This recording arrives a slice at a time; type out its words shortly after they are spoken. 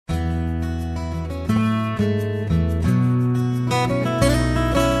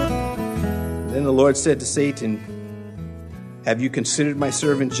the Lord said to Satan, "Have you considered my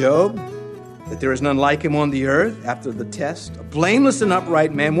servant Job, that there is none like him on the earth after the test, a blameless and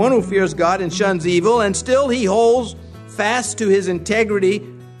upright man, one who fears God and shuns evil, and still he holds fast to his integrity,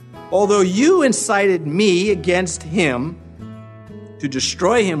 although you incited me against him to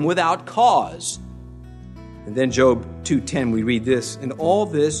destroy him without cause." And then Job 2:10, we read this, "In all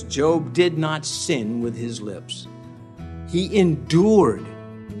this, Job did not sin with his lips." He endured.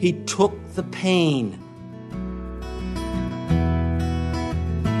 He took the pain.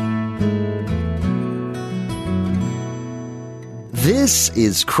 This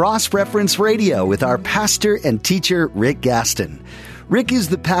is Cross Reference Radio with our pastor and teacher, Rick Gaston. Rick is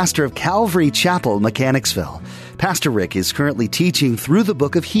the pastor of Calvary Chapel, Mechanicsville. Pastor Rick is currently teaching through the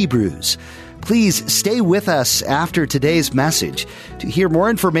book of Hebrews. Please stay with us after today's message to hear more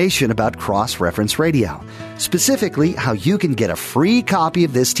information about Cross Reference Radio, specifically how you can get a free copy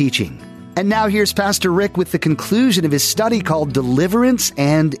of this teaching. And now here's Pastor Rick with the conclusion of his study called Deliverance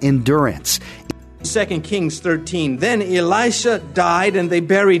and Endurance. 2 Kings 13, "Then Elisha died and they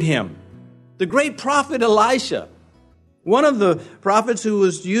buried him." The great prophet Elisha, one of the prophets who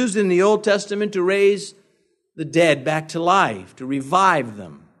was used in the Old Testament to raise the dead back to life, to revive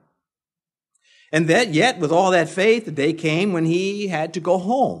them. And that yet, with all that faith, the day came when he had to go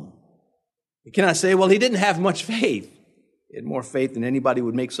home. You cannot say, well, he didn't have much faith. He had more faith than anybody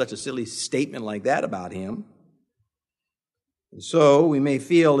would make such a silly statement like that about him. And so we may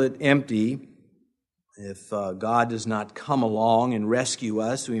feel it empty if God does not come along and rescue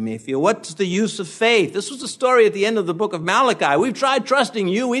us. We may feel, what's the use of faith? This was the story at the end of the book of Malachi. We've tried trusting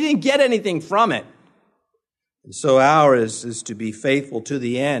you. We didn't get anything from it. And so ours is to be faithful to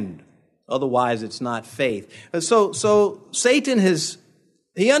the end. Otherwise, it's not faith. So Satan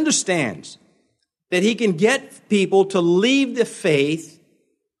he understands that he can get people to leave the faith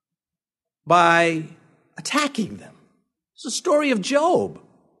by attacking them. It's the story of Job.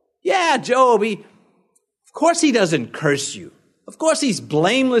 Yeah, Job, of course he doesn't curse you. Of course he's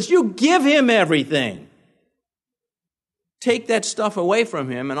blameless. You give him everything. Take that stuff away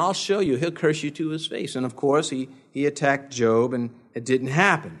from him and I'll show you. He'll curse you to his face. And of course he attacked Job and it didn't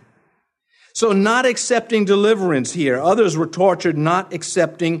happen. So not accepting deliverance here. Others were tortured not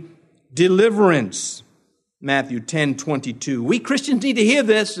accepting deliverance. Matthew 10:22. We Christians need to hear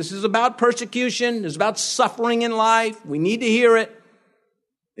this. This is about persecution. It's about suffering in life. We need to hear it.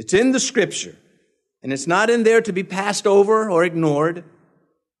 It's in the Scripture. And it's not in there to be passed over or ignored.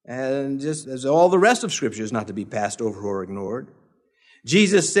 And just as all the rest of Scripture is not to be passed over or ignored.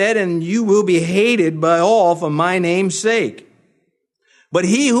 Jesus said, "And you will be hated by all for my name's sake. But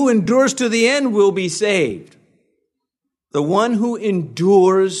he who endures to the end will be saved." The one who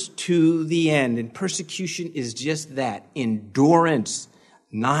endures to the end. And persecution is just that, endurance,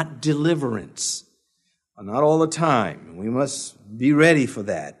 not deliverance. Not all the time. We must be ready for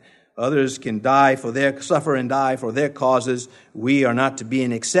that. Others can suffer and die for their causes. We are not to be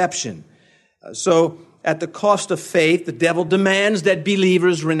an exception. So, at the cost of faith, the devil demands that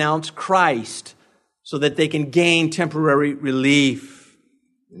believers renounce Christ so that they can gain temporary relief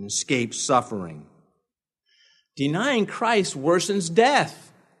and escape suffering. Denying Christ worsens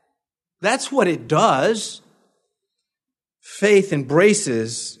death. That's what it does. Faith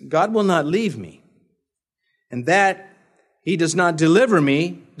embraces, God will not leave me. And that he does not deliver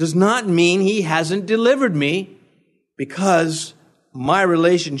me does not mean he hasn't delivered me, because my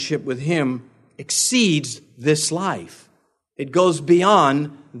relationship with him exceeds this life. It goes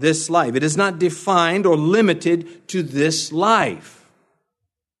beyond this life. It is not defined or limited to this life.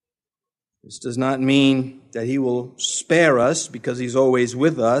 This does not mean that he will spare us because he's always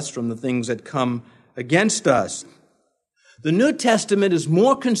with us from the things that come against us. The New Testament is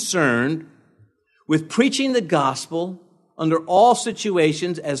more concerned with preaching the gospel under all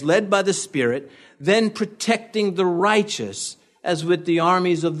situations as led by the Spirit than protecting the righteous as with the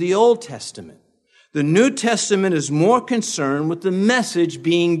armies of the Old Testament. The New Testament is more concerned with the message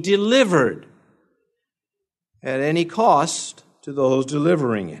being delivered at any cost to those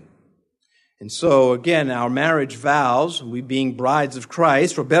delivering it. And so, again, our marriage vows, we being brides of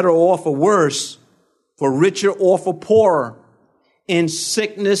Christ, for better or for worse, for richer or for poorer, in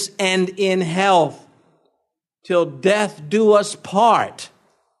sickness and in health, till death do us part.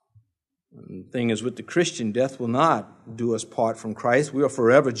 And the thing is, with the Christian, death will not do us part from Christ. We are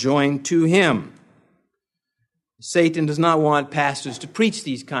forever joined to him. Satan does not want pastors to preach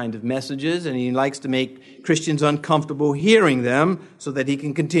these kind of messages, and he likes to make Christians uncomfortable hearing them so that he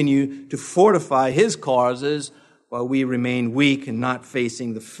can continue to fortify his causes while we remain weak and not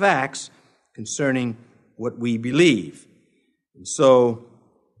facing the facts concerning what we believe. And so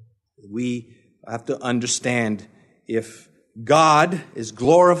we have to understand if God is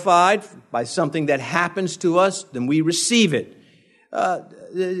glorified by something that happens to us, then we receive it.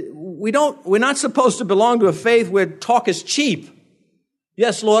 We're not supposed to belong to a faith where talk is cheap.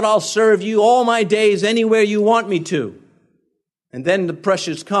 Yes, Lord, I'll serve you all my days anywhere you want me to. And then the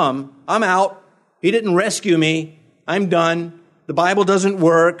pressures come. I'm out. He didn't rescue me. I'm done. The Bible doesn't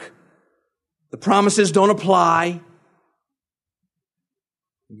work. The promises don't apply.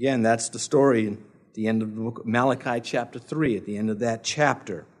 Again, that's the story at the end of the book of Malachi chapter 3, at the end of that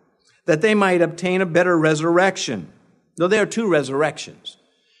chapter. That they might obtain a better resurrection. Though there are two resurrections.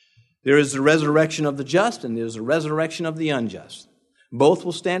 There is the resurrection of the just and there's the resurrection of the unjust. Both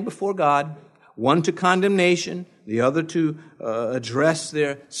will stand before God, one to condemnation, the other to address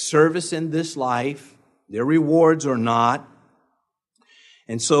their service in this life, their rewards or not.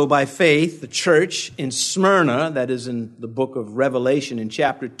 And so by faith, the church in Smyrna, that is in the book of Revelation in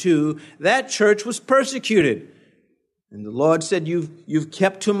chapter 2, that church was persecuted. And the Lord said, you've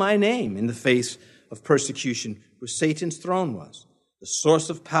kept to my name in the face of persecution, where Satan's throne was. The source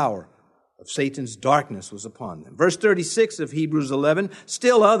of power of Satan's darkness was upon them. Verse 36 of Hebrews 11,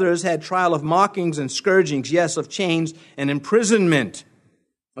 still others had trial of mockings and scourgings, yes, of chains and imprisonment.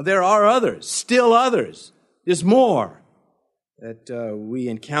 Well, there are others, still others. There's more that we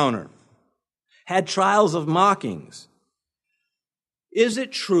encounter. Had trials of mockings. Is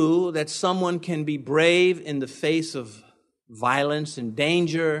it true that someone can be brave in the face of violence and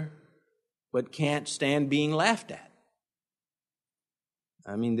danger, but can't stand being laughed at?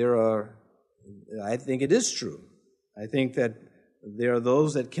 I mean, I think it is true. I think that there are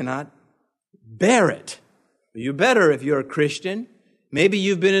those that cannot bear it. You better if you're a Christian. Maybe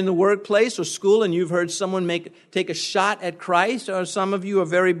you've been in the workplace or school and you've heard someone take a shot at Christ, or some of you are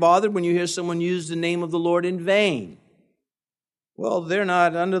very bothered when you hear someone use the name of the Lord in vain. Well, they're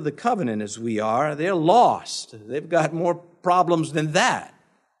not under the covenant as we are. They're lost. They've got more problems than that.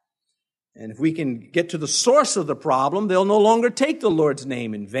 And if we can get to the source of the problem, they'll no longer take the Lord's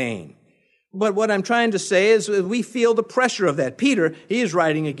name in vain. But what I'm trying to say is we feel the pressure of that. Peter, he is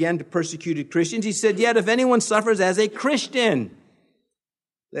writing again to persecuted Christians. He said, yet if anyone suffers as a Christian,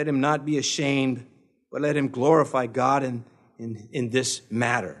 let him not be ashamed, but let him glorify God in this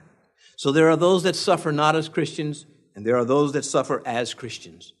matter. So there are those that suffer not as Christians, and there are those that suffer as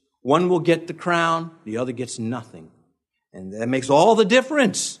Christians. One will get the crown, the other gets nothing. And that makes all the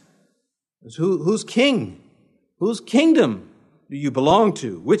difference. Who's king? Whose kingdom do you belong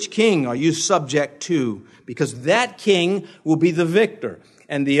to? Which king are you subject to? Because that king will be the victor,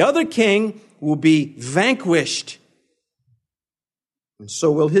 and the other king will be vanquished. And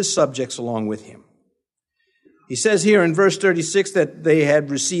so will his subjects along with him. He says here in verse 36 that they had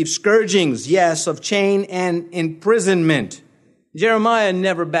received scourgings, yes, of chain and imprisonment. Jeremiah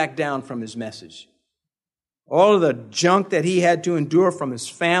never backed down from his message. All of the junk that he had to endure from his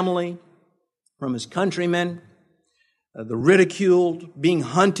family, from his countrymen, the ridiculed, being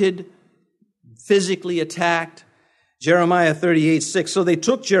hunted, physically attacked. Jeremiah 38:6. So they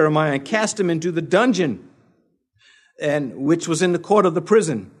took Jeremiah and cast him into the dungeon, and which was in the court of the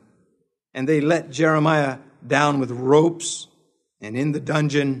prison. And they let Jeremiah down with ropes, and in the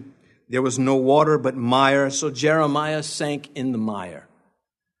dungeon there was no water but mire. So Jeremiah sank in the mire.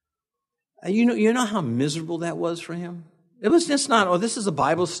 You know how miserable that was for him? It was just not, this is a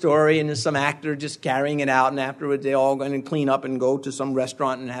Bible story and there's some actor just carrying it out, and afterwards they're all going to clean up and go to some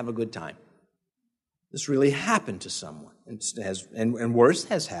restaurant and have a good time. This really happened to someone, and worse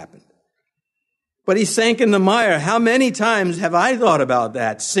has happened. But he sank in the mire. How many times have I thought about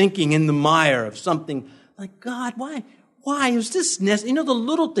that, sinking in the mire of something like, God, why is this necessary? The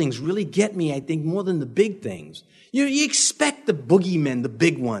little things really get me, I think, more than the big things. You expect the boogeymen, the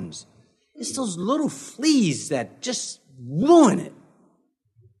big ones. It's those little fleas that just ruin it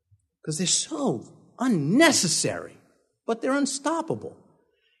because they're so unnecessary, but they're unstoppable.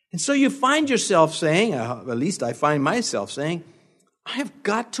 And so you find yourself saying, at least I find myself saying, I have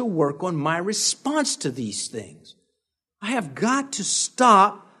got to work on my response to these things. I have got to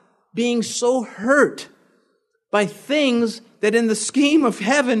stop being so hurt by things that in the scheme of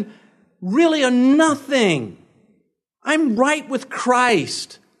heaven really are nothing. I'm right with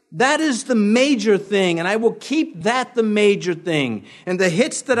Christ. That is the major thing, and I will keep that the major thing. And the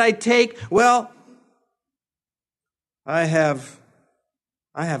hits that I take, well, I have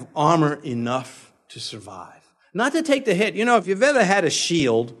armor enough to survive. Not to take the hit. If you've ever had a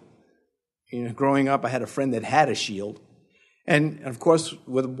shield, growing up, I had a friend that had a shield. And, of course,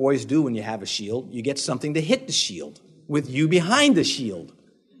 what the boys do when you have a shield, you get something to hit the shield with you behind the shield.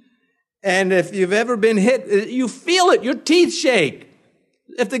 And if you've ever been hit, you feel it. Your teeth shake.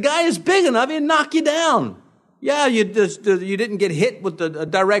 If the guy is big enough, he'll knock you down. Yeah, you didn't get hit with a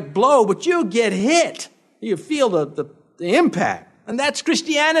direct blow, but you get hit. You feel the impact. And that's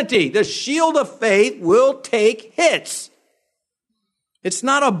Christianity. The shield of faith will take hits. It's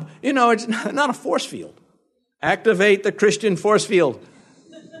not a force field. Activate the Christian force field.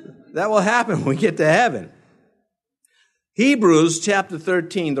 That will happen when we get to heaven. Hebrews chapter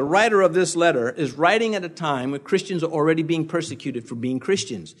 13, the writer of this letter is writing at a time when Christians are already being persecuted for being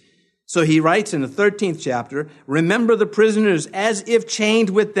Christians. So he writes in the 13th chapter, remember the prisoners as if chained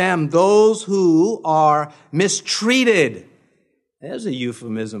with them, those who are mistreated. There's a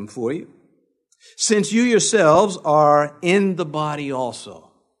euphemism for you. Since you yourselves are in the body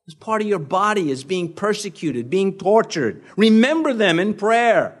also. This part of your body is being persecuted, being tortured. Remember them in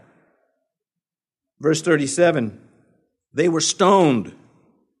prayer. Verse 37, they were stoned.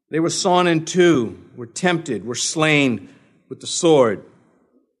 They were sawn in two, were tempted, were slain with the sword.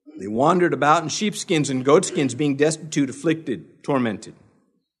 They wandered about in sheepskins and goatskins, being destitute, afflicted, tormented.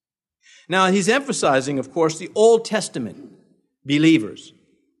 Now, he's emphasizing, of course, the Old Testament believers.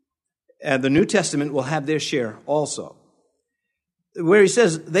 And the New Testament will have their share also. Where he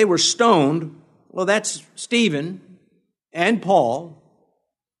says they were stoned, well, that's Stephen and Paul,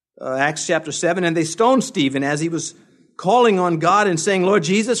 Acts chapter 7, and they stoned Stephen as he was calling on God and saying, Lord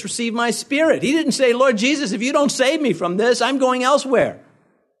Jesus, receive my spirit. He didn't say, Lord Jesus, if you don't save me from this, I'm going elsewhere.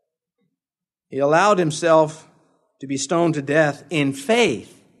 He allowed himself to be stoned to death in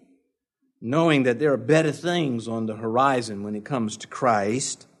faith, knowing that there are better things on the horizon when it comes to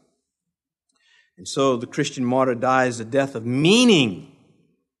Christ. And so the Christian martyr dies a death of meaning.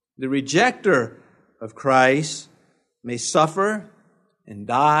 The rejecter of Christ may suffer and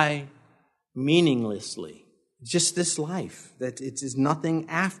die meaninglessly. Just this life, that it is nothing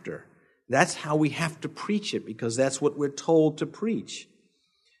after. That's how we have to preach it, because that's what we're told to preach.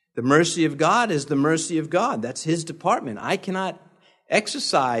 The mercy of God is the mercy of God. That's His department. I cannot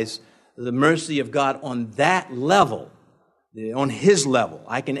exercise the mercy of God on that level, on His level.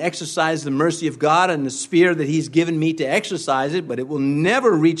 I can exercise the mercy of God in the sphere that He's given me to exercise it, but it will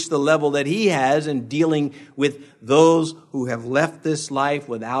never reach the level that He has in dealing with those who have left this life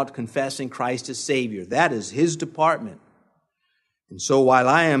without confessing Christ as Savior. That is His department. And so while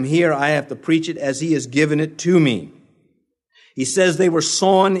I am here, I have to preach it as He has given it to me. He says they were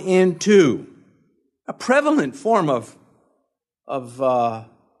sawn in two. A prevalent form of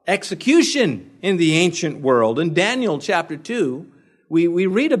execution in the ancient world. In Daniel chapter 2, we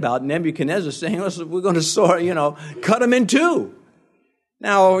read about Nebuchadnezzar saying, we're going to cut them in two.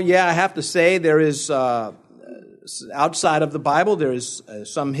 Now, yeah, I have to say there is, outside of the Bible, there is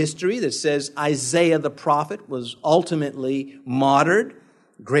some history that says Isaiah the prophet was ultimately martyred.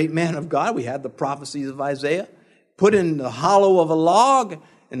 Great man of God. We had the prophecies of Isaiah. Put in the hollow of a log,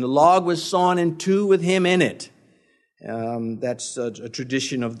 and the log was sawn in two with him in it. That's a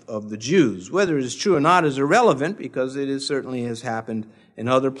tradition of the Jews. Whether it is true or not is irrelevant, because certainly has happened in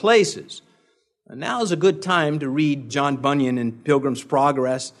other places. And now is a good time to read John Bunyan in Pilgrim's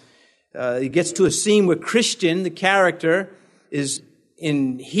Progress. He gets to a scene where Christian, the character, is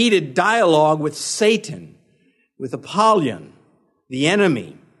in heated dialogue with Satan, with Apollyon, the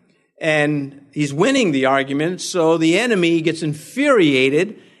enemy. And he's winning the argument, so the enemy gets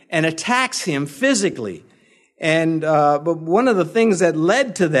infuriated and attacks him physically. And but one of the things that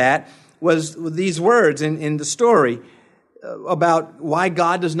led to that was these words in the story about why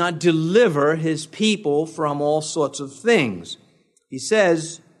God does not deliver His people from all sorts of things. He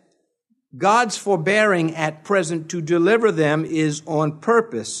says, God's forbearing at present to deliver them is on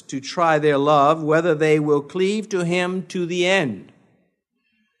purpose to try their love, whether they will cleave to Him to the end.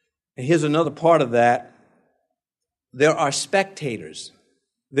 And here's another part of that. There are spectators.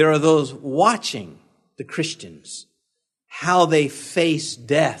 There are those watching the Christians, how they face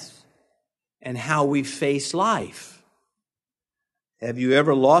death and how we face life. Have you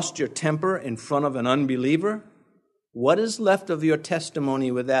ever lost your temper in front of an unbeliever? What is left of your testimony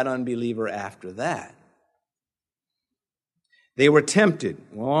with that unbeliever after that? They were tempted.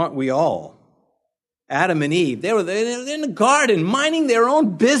 Well, aren't we all? Adam and Eve, they're in the garden minding their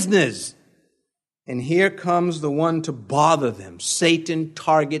own business. And here comes the one to bother them. Satan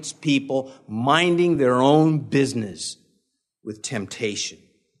targets people minding their own business with temptation,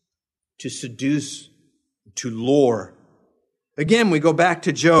 to seduce, to lure. Again, we go back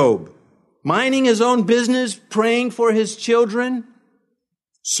to Job. Minding his own business, praying for his children,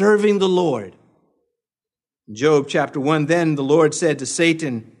 serving the Lord. Job chapter 1, then the Lord said to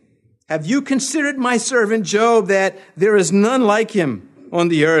Satan, have you considered my servant Job, that there is none like him on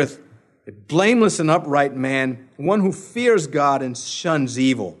the earth, a blameless and upright man, one who fears God and shuns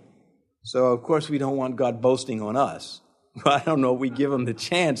evil. So, of course, we don't want God boasting on us. I don't know if we give him the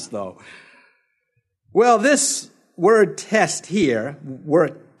chance, though. Well, this word test here,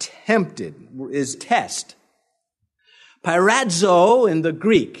 word tempted, is test. Pyradzo in the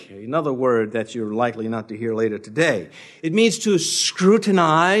Greek, another word that you're likely not to hear later today. It means to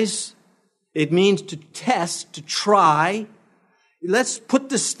scrutinize. It means to test, to try. Let's put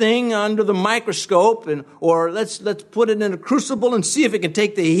this thing under the microscope, or let's put it in a crucible and see if it can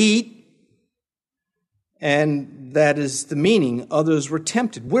take the heat. And that is the meaning. Others were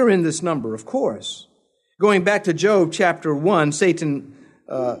tempted. We're in this number, of course. Going back to Job chapter 1, Satan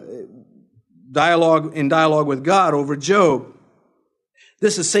dialogue with God over Job.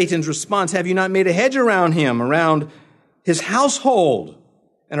 This is Satan's response. Have you not made a hedge around him, around his household,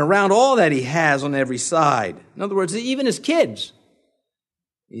 and around all that he has on every side? In other words, even his kids.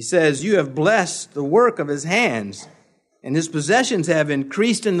 He says, you have blessed the work of his hands, and his possessions have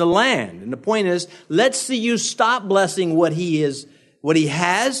increased in the land. And the point is, let's see you stop blessing what he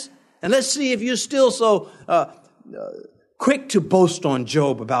has, and let's see if you're still so quick to boast on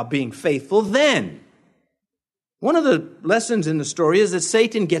Job about being faithful then. One of the lessons in the story is that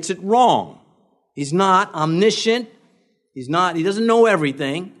Satan gets it wrong. He's not omniscient. He doesn't know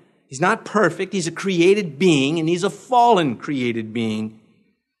everything. He's not perfect. He's a created being, and he's a fallen created being.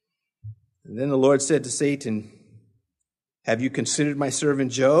 And then the Lord said to Satan, have you considered my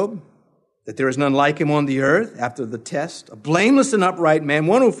servant Job, that there is none like him on the earth after the test, a blameless and upright man,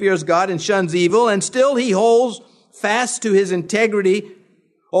 one who fears God and shuns evil, and still he holds fast to his integrity,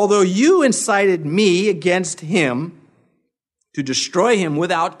 although you incited me against him to destroy him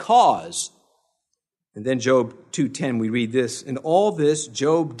without cause. And then Job 2:10, we read this, in all this,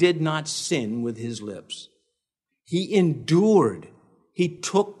 Job did not sin with his lips. He endured. He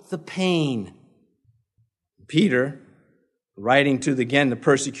took the pain. Peter, writing to, the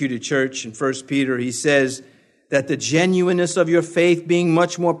persecuted church in 1 Peter, he says that the genuineness of your faith being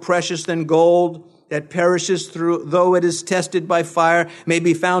much more precious than gold, that perishes though it is tested by fire, may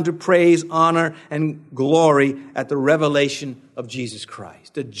be found to praise, honor, and glory at the revelation of Jesus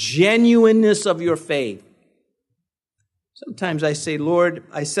Christ. The genuineness of your faith. Sometimes I say, Lord,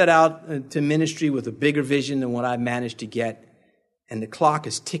 I set out to ministry with a bigger vision than what I managed to get, and the clock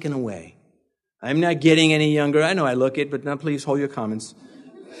is ticking away. I'm not getting any younger. I know I look it, but now please hold your comments.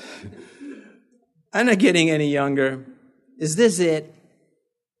 I'm not getting any younger. Is this it?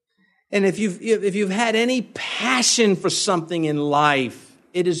 And if you've had any passion for something in life,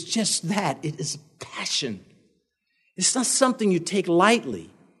 it is just that. It is passion. It's not something you take lightly.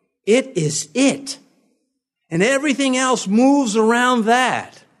 It is it. And everything else moves around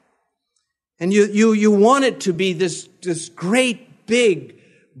that. And you want it to be this great big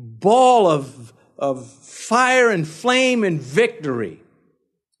ball of fire and flame and victory.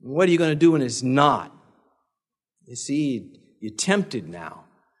 And what are you going to do when it's not? You see, you're tempted now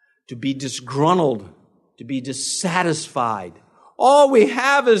to be disgruntled, to be dissatisfied. All we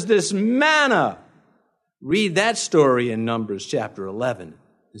have is this manna. Read that story in Numbers chapter 11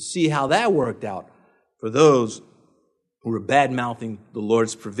 to see how that worked out for those who were bad-mouthing the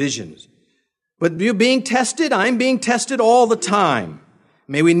Lord's provisions. But you're being tested. I'm being tested all the time.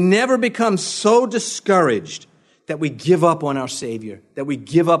 May we never become so discouraged that we give up on our Savior, that we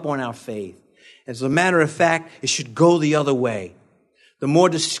give up on our faith. As a matter of fact, it should go the other way. The more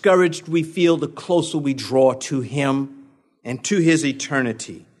discouraged we feel, the closer we draw to Him and to His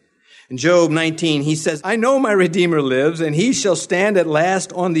eternity. In Job 19, he says, I know my Redeemer lives, and He shall stand at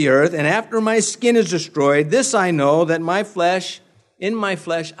last on the earth, and after my skin is destroyed, this I know, that in my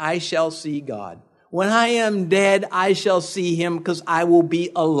flesh, I shall see God. When I am dead, I shall see Him, because I will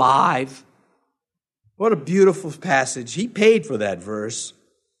be alive. What a beautiful passage. He paid for that verse.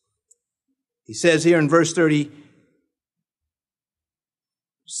 He says here in verse 37,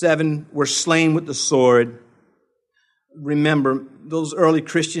 were slain with the sword. Remember, those early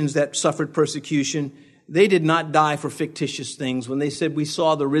Christians that suffered persecution, they did not die for fictitious things. When they said, we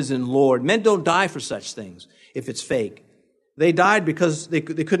saw the risen Lord, men don't die for such things if it's fake. They died because they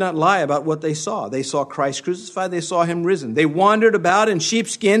could not lie about what they saw. They saw Christ crucified. They saw Him risen. They wandered about in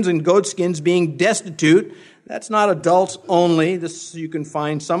sheepskins and goatskins, being destitute. That's not adults only. You can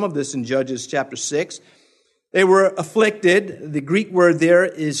find some of this in Judges chapter 6. They were afflicted. The Greek word there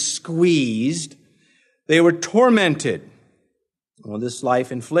is squeezed. They were tormented. Well, this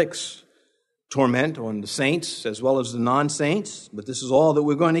life inflicts torment on the saints as well as the non-saints, but this is all that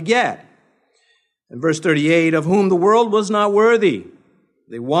we're going to get. In verse 38, of whom the world was not worthy.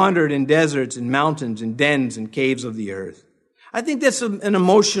 They wandered in deserts and mountains and dens and caves of the earth. I think that's an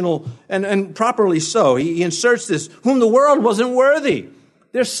emotional, and properly so. He inserts this, whom the world wasn't worthy.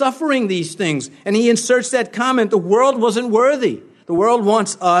 They're suffering these things. And he inserts that comment, the world wasn't worthy. The world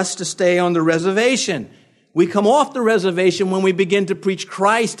wants us to stay on the reservation. We come off the reservation when we begin to preach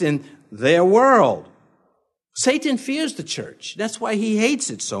Christ in their world. Satan fears the church. That's why he hates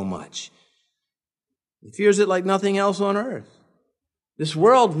it so much. He fears it like nothing else on earth. This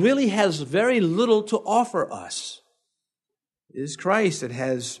world really has very little to offer us. It is Christ that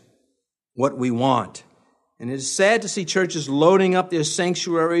has what we want. And it is sad to see churches loading up their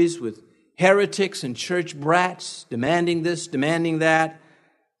sanctuaries with heretics and church brats, demanding this, demanding that,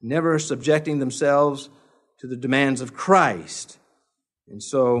 never subjecting themselves to the demands of Christ. And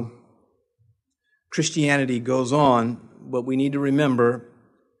so Christianity goes on, but we need to remember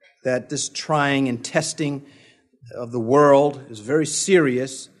that this trying and testing of the world is very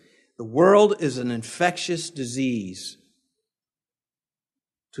serious. The world is an infectious disease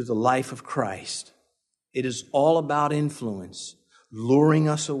to the life of Christ. It is all about influence, luring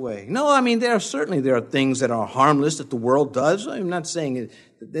us away. No, I mean, there are things that are harmless that the world does. I'm not saying it.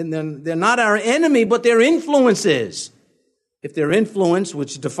 They're not our enemy, but their influence is. If their influence,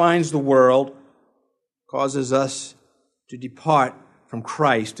 which defines the world, causes us to depart from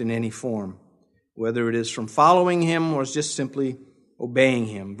Christ in any form, whether it is from following him or just simply obeying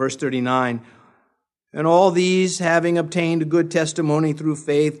him. Verse 39, and all these, having obtained a good testimony through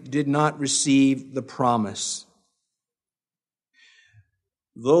faith, did not receive the promise.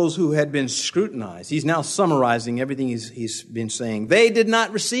 Those who had been scrutinized, he's now summarizing everything he's been saying. They did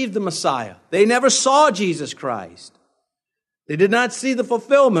not receive the Messiah. They never saw Jesus Christ. They did not see the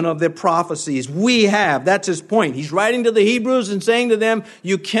fulfillment of their prophecies. We have. That's his point. He's writing to the Hebrews and saying to them,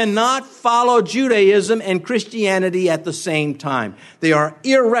 you cannot follow Judaism and Christianity at the same time. They are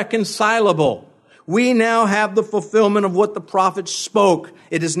irreconcilable. We now have the fulfillment of what the prophets spoke.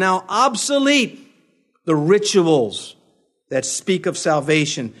 It is now obsolete. The rituals that speak of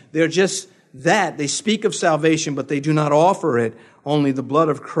salvation, they're just that. They speak of salvation, but they do not offer it, only the blood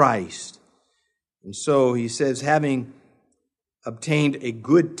of Christ. And so he says, having obtained a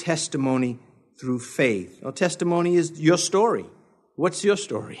good testimony through faith. Well, testimony is your story. What's your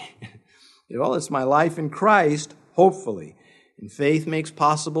story? Well, it's my life in Christ, hopefully. And faith makes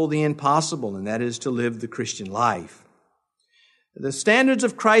possible the impossible, and that is to live the Christian life. The standards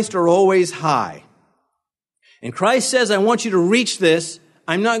of Christ are always high. And Christ says, I want you to reach this.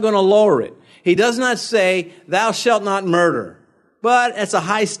 I'm not going to lower it. He does not say, thou shalt not murder. But it's a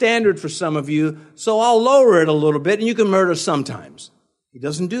high standard for some of you, so I'll lower it a little bit, and you can murder sometimes. He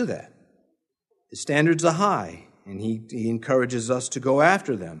doesn't do that. His standards are high, and he encourages us to go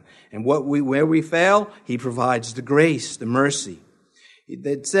after them. And where we fail, he provides the grace, the mercy.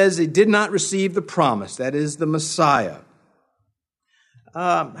 It says he did not receive the promise, that is the Messiah.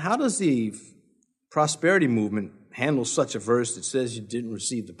 How does the prosperity movement handle such a verse that says you didn't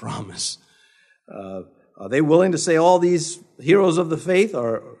receive the promise? Are they willing to say all these heroes of the faith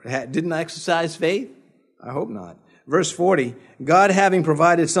didn't exercise faith? I hope not. Verse 40, God having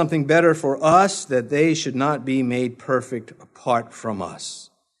provided something better for us, that they should not be made perfect apart from us.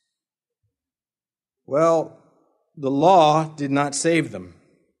 Well, the law did not save them.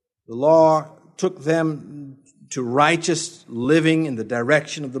 The law took them to righteous living in the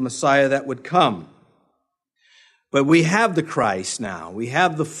direction of the Messiah that would come. But we have the Christ now. We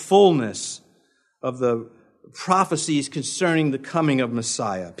have the fullness of the prophecies concerning the coming of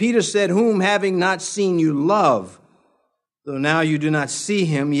Messiah. Peter said, whom having not seen you love, though now you do not see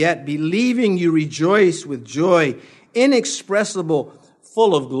him, yet believing you rejoice with joy inexpressible,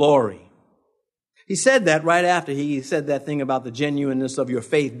 full of glory. He said that right after he said that thing about the genuineness of your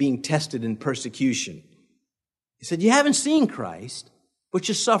faith being tested in persecution. He said, you haven't seen Christ, but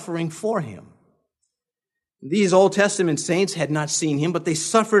you're suffering for him. These Old Testament saints had not seen him, but they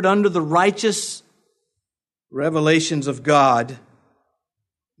suffered under the righteous revelations of God.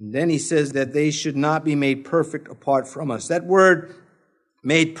 And then he says that they should not be made perfect apart from us. That word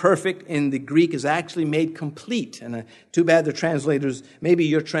made perfect in the Greek is actually made complete. And too bad the translators,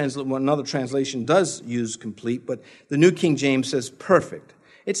 maybe another translation does use complete, but the New King James says perfect.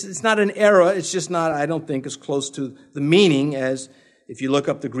 It's not an error. It's just not, I don't think, as close to the meaning as if you look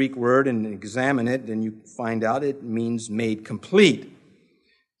up the Greek word and examine it, then you find out it means made complete.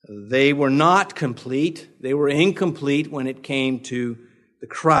 They were not complete. They were incomplete when it came to the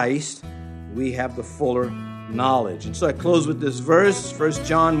Christ. We have the fuller knowledge. And so I close with this verse, 1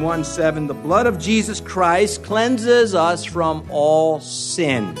 John 1:7. The blood of Jesus Christ cleanses us from all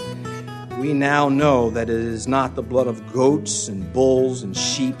sin. We now know that it is not the blood of goats and bulls and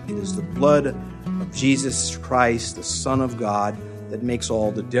sheep. It is the blood of of Jesus Christ, the Son of God, that makes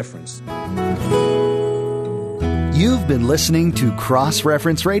all the difference. You've been listening to Cross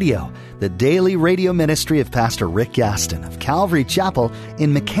Reference Radio, the daily radio ministry of Pastor Rick Gaston of Calvary Chapel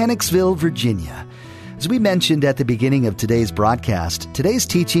in Mechanicsville, Virginia. As we mentioned at the beginning of today's broadcast, today's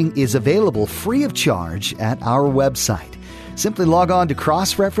teaching is available free of charge at our website. Simply log on to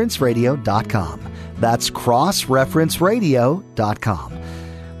crossreferenceradio.com. That's crossreferenceradio.com.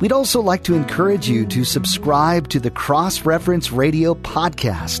 We'd also like to encourage you to subscribe to the Cross Reference Radio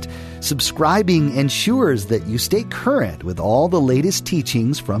podcast. Subscribing ensures that you stay current with all the latest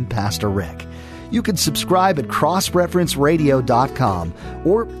teachings from Pastor Rick. You can subscribe at crossreferenceradio.com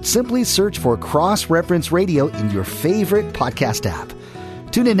or simply search for Cross Reference Radio in your favorite podcast app.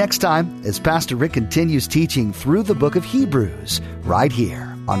 Tune in next time as Pastor Rick continues teaching through the book of Hebrews right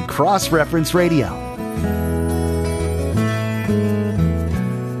here on Cross Reference Radio.